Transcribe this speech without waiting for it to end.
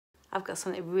I've got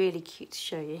something really cute to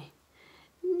show you.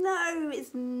 No,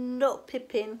 it's not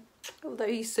Pippin, although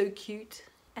he's so cute.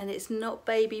 And it's not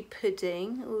baby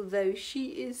Pudding, although she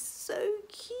is so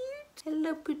cute.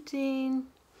 Hello, Pudding.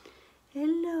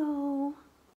 Hello.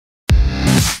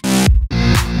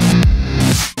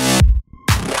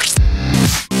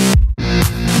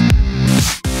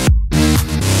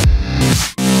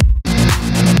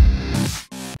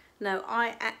 No,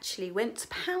 I actually went to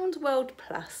Poundworld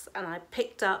Plus and I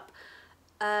picked up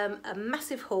a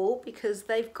massive haul because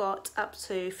they've got up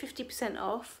to 50%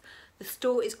 off. The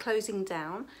store is closing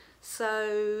down.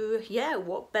 So yeah,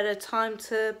 what better time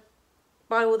to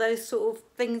buy all those sort of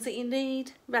things that you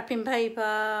need? Wrapping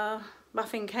paper,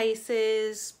 muffin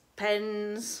cases,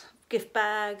 pens, gift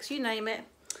bags, you name it.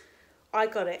 I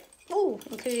got it. Oh,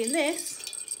 including this.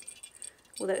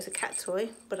 Although it's a cat toy,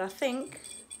 but I think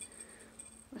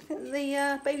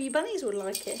the baby bunnies would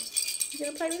like it. You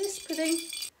gonna play with this, Pudding?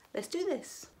 Let's do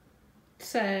this.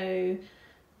 So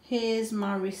here's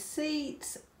my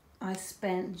receipt. I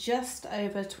spent just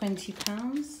over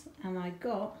 £20 and I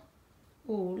got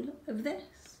all of this.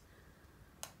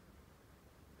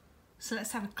 So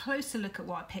let's have a closer look at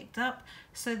what I picked up.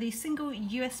 So the single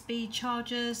USB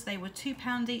chargers, they were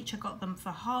 £2 each. I got them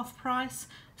for half price.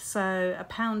 So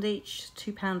 £1 each,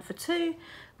 £2 for two.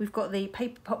 We've got the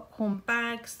paper popcorn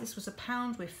bags. This was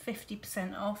 £1 with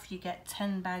 50% off. You get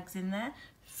 10 bags in there,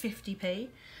 50p.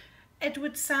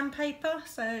 Edward sandpaper,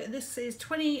 so this is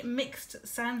 20 mixed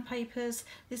sandpapers.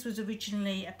 This was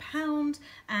originally £1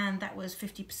 and that was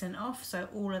 50% off, so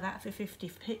all of that for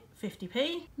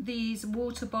 50p. These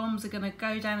water bombs are going to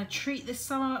go down a treat this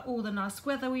summer, all the nice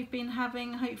weather we've been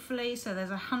having hopefully. So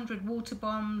there's 100 water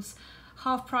bombs,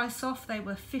 half price off, they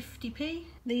were 50p.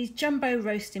 These jumbo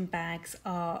roasting bags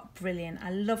are brilliant. I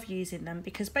love using them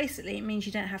because basically it means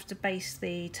you don't have to baste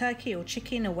the turkey or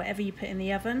chicken or whatever you put in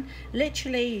the oven.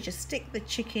 Literally you just stick the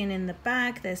chicken in the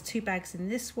bag, there's 2 bags in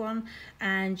this one,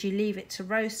 and you leave it to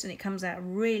roast and it comes out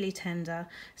really tender.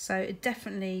 So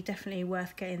definitely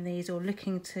worth getting these or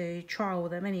looking to trial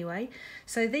them anyway.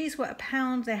 So these were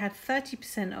 £1, they had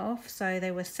 30% off, so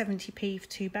they were 70p for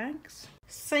 2 bags.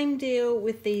 Same deal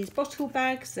with these bottle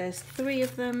bags, there's 3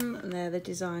 of them and they're the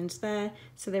designs there.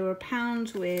 So they were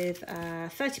 £1 with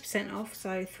 30% off,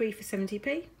 so 3 for 70p.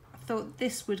 I thought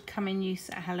this would come in use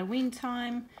at Halloween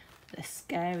time. The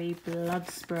scary blood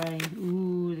spray,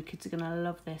 ooh, the kids are gonna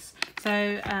love this.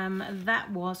 So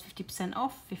that was 50%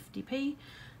 off, 50p.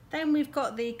 Then we've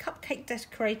got the cupcake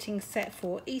decorating set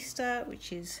for Easter,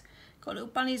 which is got little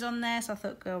bunnies on there, so I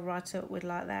thought Girl Writer would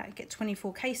like that. Get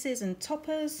 24 cases and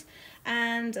toppers,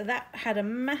 and that had a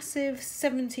massive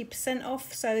 70%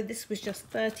 off, so this was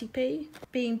just 30p.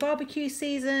 Being barbecue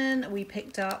season, we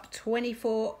picked up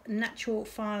 24 natural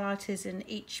firelighters in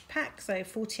each pack, so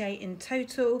 48 in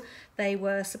total. They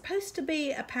were supposed to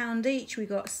be £1 each. We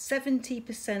got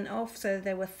 70% off, so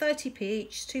they were 30p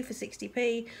each, 2 for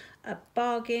 60p. A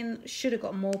bargain. Should have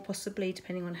got more possibly,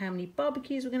 depending on how many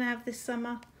barbecues we're going to have this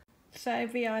summer. So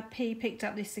VIP picked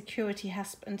up this security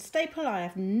hasp and staple. I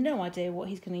have no idea what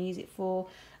he's going to use it for.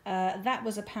 That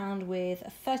was £1 with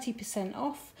 30%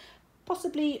 off.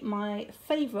 Possibly my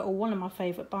favourite, or one of my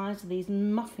favourite buys, are these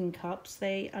muffin cups.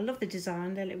 I love the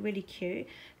design, they look really cute.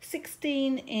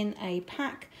 16 in a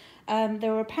pack. They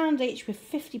were £1 each with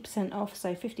 50% off,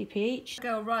 so 50p each.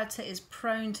 Girl Writer is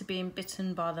prone to being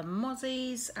bitten by the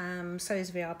mozzies, so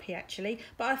is VIP actually.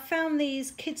 But I found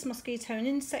these kids mosquito and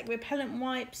insect repellent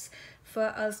wipes for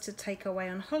us to take away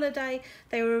on holiday.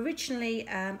 They were originally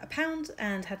 £1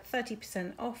 and had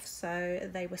 30% off, so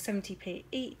they were 70p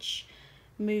each.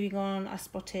 Moving on, I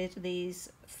spotted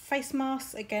these face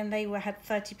masks. Again, they had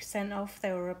 30% off.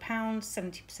 They were £1,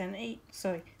 70% each.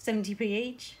 Sorry, 70p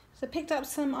each. So I picked up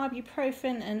some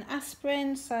ibuprofen and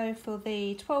aspirin. So for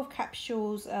the 12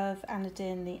 capsules of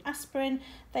Anadin, the aspirin,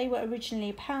 they were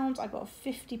originally £1. I got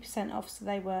 50% off, so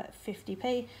they were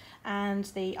 50p. And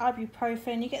the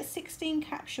ibuprofen, you get 16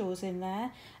 capsules in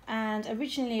there, and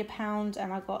originally £1,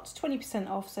 and I got 20%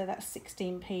 off, so that's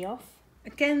 16p off.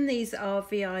 Again, these are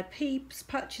VIP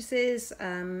purchases,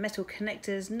 metal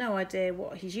connectors, no idea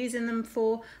what he's using them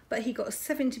for, but he got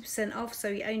 70% off,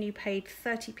 so he only paid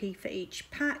 30p for each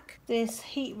pack. This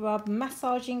heat rub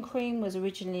massaging cream was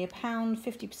originally £1,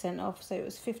 50% off, so it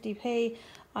was 50p.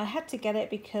 I had to get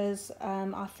it because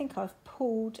I think I've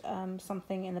pulled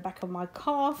something in the back of my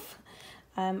calf.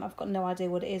 I've got no idea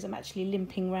what it is. I'm actually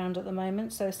limping around at the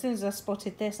moment, so as soon as I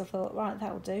spotted this, I thought, right,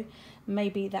 that'll do.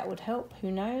 Maybe that would help,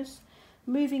 who knows.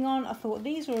 Moving on, I thought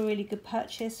these were a really good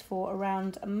purchase for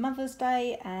around Mother's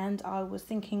Day, and I was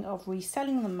thinking of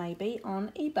reselling them maybe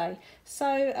on eBay.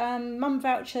 So mum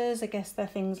vouchers, I guess they're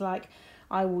things like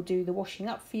I will do the washing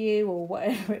up for you or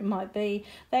whatever it might be.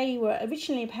 They were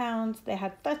originally £1. They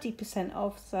had 30%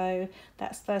 off, so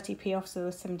that's 30p off, so they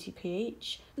were 70p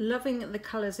each. Loving the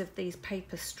colours of these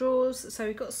paper straws. So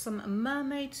we've got some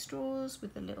mermaid straws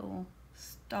with the little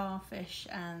starfish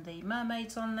and the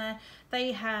mermaids on there.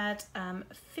 They had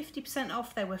 50%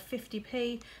 off, they were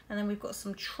 50p. And then we've got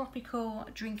some tropical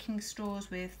drinking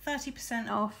straws with 30%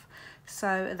 off,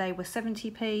 so they were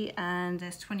 70p, and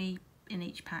there's 20 in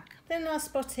each pack. Then I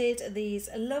spotted these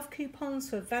love coupons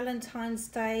for Valentine's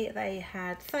Day. They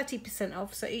had 30%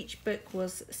 off, so each book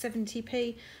was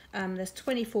 70p. There's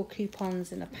 24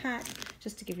 coupons in a pack,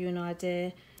 just to give you an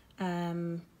idea.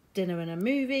 Dinner and a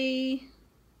movie,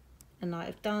 a night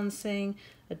of dancing,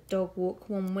 a dog walk,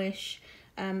 one wish.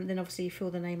 Then obviously you fill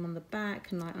the name on the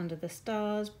back, a night under the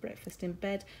stars, breakfast in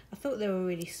bed. I thought they were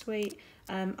really sweet.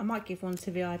 I might give one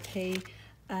to VIP,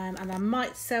 and I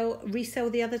might resell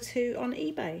the other two on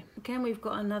eBay. Again, we've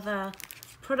got another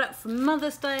product for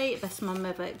Mother's Day, Best Mum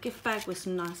Ever gift bag with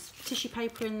some nice tissue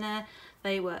paper in there.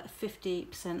 They were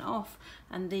 50% off,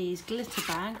 and these glitter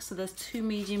bags, so there's 2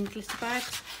 medium glitter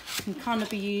bags, can kind of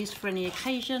be used for any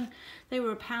occasion. They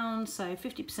were £1, so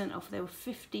 50% off. They were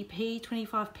 50p,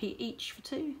 25p each for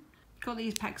 2. Got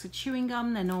these packs of chewing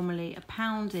gum. They're normally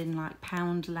 £1 in like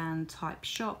Poundland type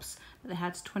shops, but they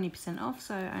had 20% off,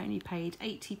 so I only paid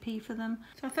 80p for them.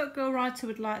 So I thought Girl Writer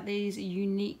would like these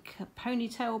unique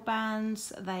ponytail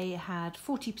bands. They had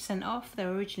 40% off. They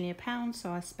were originally £1, so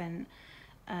I spent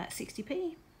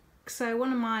 60p. So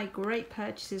one of my great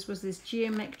purchases was this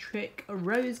geometric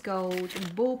rose gold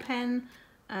ball pen.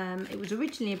 It was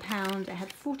originally £1. It had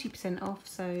 40% off,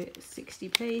 so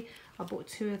 60p. I bought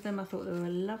 2 of them. I thought they were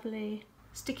lovely.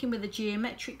 Sticking with the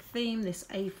geometric theme, this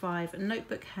A5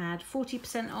 notebook had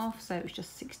 40% off, so it was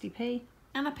just 60p.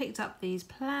 And I picked up these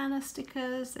planner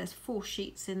stickers. There's 4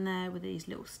 sheets in there with these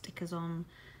little stickers on.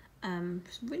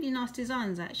 Really nice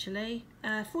designs actually.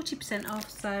 40% off,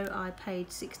 so I paid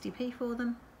 60p for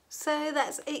them. So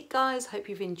that's it, guys. Hope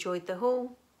you've enjoyed the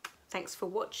haul. Thanks for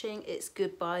watching. It's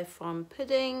goodbye from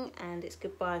Pudding, and it's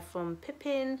goodbye from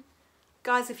Pippin.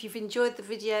 Guys, if you've enjoyed the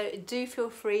video, do feel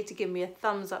free to give me a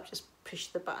thumbs up. Just push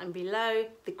the button below,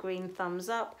 the green thumbs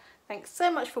up. Thanks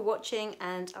so much for watching,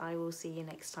 and I will see you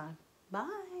next time. Bye.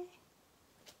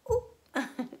 Ooh.